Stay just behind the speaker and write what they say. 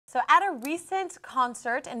So at a recent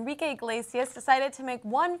concert, Enrique Iglesias decided to make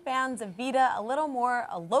one fan's vida a little more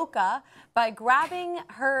loca by grabbing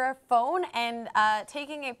her phone and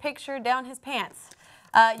taking a picture down his pants.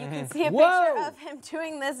 You can see a picture of him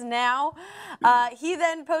doing this now. He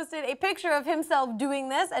then posted a picture of himself doing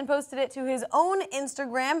this and posted it to his own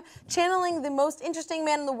Instagram, channeling the most interesting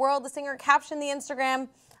man in the world. The singer captioned the Instagram,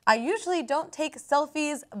 "I usually don't take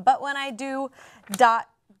selfies, but when I do, ...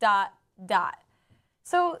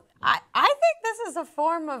 So I think this is a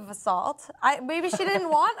form of assault. Maybe she didn't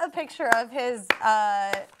want a picture of his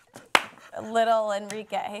little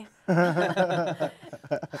Enrique.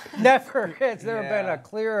 Never has there been a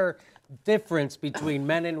clearer difference between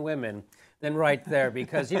men and women than right there.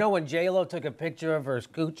 Because, you know, when J-Lo took a picture of her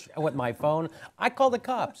scooch with my phone, I called the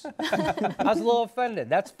cops. I was a little offended.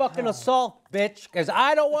 That's fucking assault, bitch, because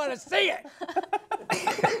I don't want to see it.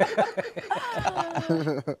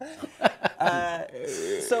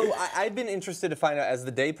 So I've been interested to find out as the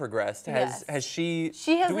day progressed. Has she?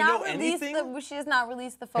 She has do we not know released anything? she has not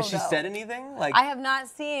released the photo. Has she said anything? Like I have not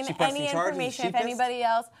seen any information. If anybody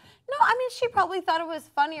else. No, I mean, she probably thought it was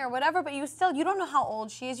funny or whatever, but you don't know how old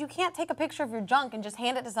she is. You can't take a picture of your junk and just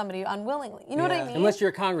hand it to somebody unwillingly. You know what I mean? Unless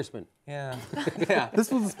you're a congressman. Yeah. This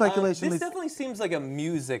was a speculation. This definitely seems like a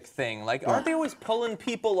music thing. Like, aren't they always pulling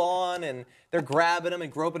people on and they're grabbing them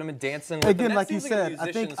and groping them and dancing with them? Again, That like you seems said, a I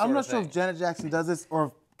think, musician I'm sort not of sure if thing. Janet Jackson does this or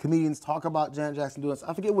if comedians talk about Janet Jackson doing this.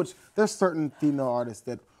 I forget which. There's certain female artists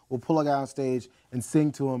that will pull a guy on stage and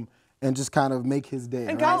sing to him and just kind of make his day.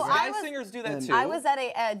 And right? guy singers do that too. I was at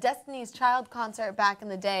a Destiny's Child concert back in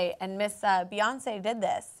the day, and Miss Beyonce did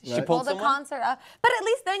this. She pulled a concert up. But at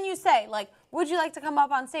least then you say, like, would you like to come up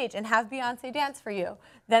on stage and have Beyonce dance for you?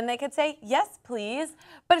 Then they could say, yes, please.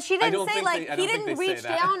 But she didn't say, like, he didn't reach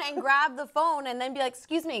down and grab the phone and then be like,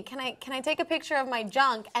 excuse me, can I take a picture of my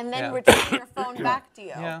junk and then return your phone back to you?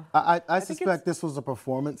 Yeah. I suspect this was a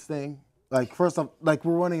performance thing. Like, first off, like,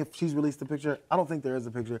 we're wondering if she's released a picture. I don't think there is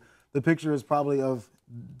a picture. The picture is probably of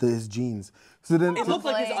his jeans. So then it looked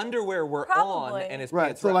like his underwear were on and his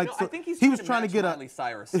pants were like, no, I think he was trying to get Miley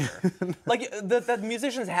Cyrus here. Like, the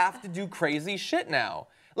musicians have to do crazy shit now.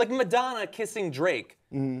 Like Madonna kissing Drake.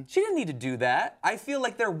 She didn't need to do that. I feel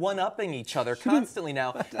like they're one-upping each other constantly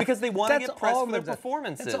now because they want to get press for their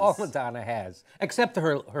performances. That's all Madonna has, except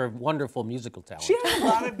her wonderful musical talent. She had a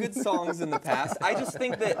lot of good songs in the past. I just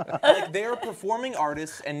think that like they're performing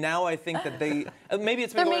artists, and now I think that they maybe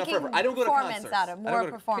it's been going on forever. I don't go to concerts. Out of more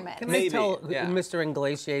performance. Can I tell Mr.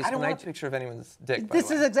 Iglesias? I don't want a picture of anyone's dick.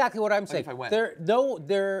 This is exactly what I'm saying. If I went.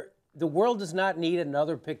 The world does not need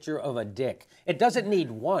another picture of a dick. It doesn't need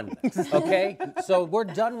one, okay? So we're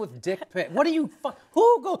done with dick pic. What do you,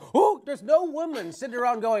 there's no woman sitting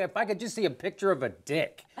around going, if I could just see a picture of a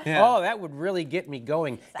dick. Yeah. Oh, that would really get me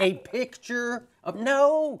going. Exactly. A picture of,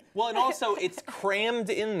 no. Well, and also it's crammed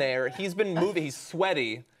in there. He's been moving, he's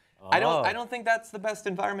sweaty. I don't think that's the best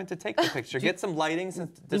environment to take the picture. Get some lighting, some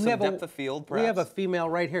depth of field, perhaps. We have a female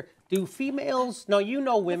right here. Do females, no, you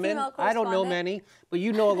know women. I don't know many, but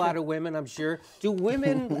you know a lot of women, I'm sure. Do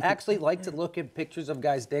women actually like to look at pictures of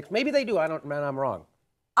guys' dicks? Maybe they do, I'm wrong.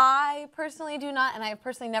 I personally do not, and I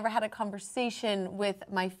personally never had a conversation with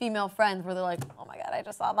my female friends where they're like, oh my God, I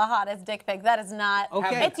just saw the hottest dick pic. That is not.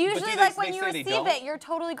 Okay. It's usually like when you receive it, you're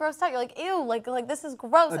totally grossed out. You're like, ew, like this is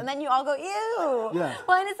gross. And then you all go, ew. Yeah.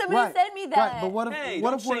 Why did somebody send me that? Right, but what if, hey,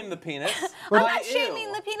 don't shame the penis. I'm not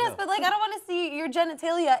shaming the penis, but like I don't want to see your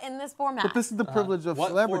genitalia in this format. But this is the privilege of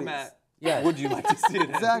celebrities. What format would you like to see it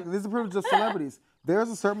in? Exactly. This is the privilege of celebrities. There's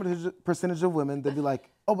a certain percentage of women that be like,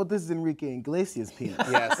 oh, but this is Enrique Iglesias' penis.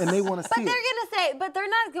 Yes. And they want to see it. But they're going to say, but they're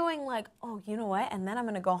not going like, oh, you know what? And then I'm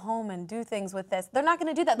going to go home and do things with this. They're not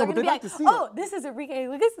going to do that. They're going to be like, oh, this is Enrique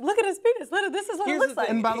Iglesias. Look at his penis. This is what it looks like.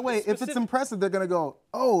 And by the way, if it's impressive, they're going to go,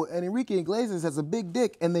 oh, and Enrique Iglesias has a big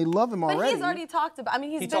dick, and they love him already. But he's already talked about, I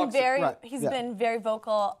mean, he's been very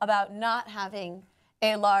vocal about not having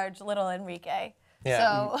a large little Enrique.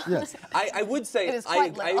 Yeah. So yes. I would say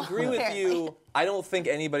I agree with you. I don't think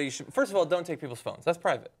anybody should. First of all, don't take people's phones. That's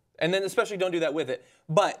private. And then especially don't do that with it.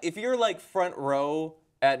 But if you're like front row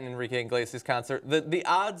at an Enrique Iglesias concert, the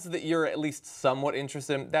odds that you're at least somewhat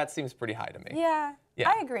interested in, that seems pretty high to me. Yeah.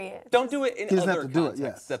 I agree. Don't do it in other contexts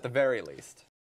yes. at the very least.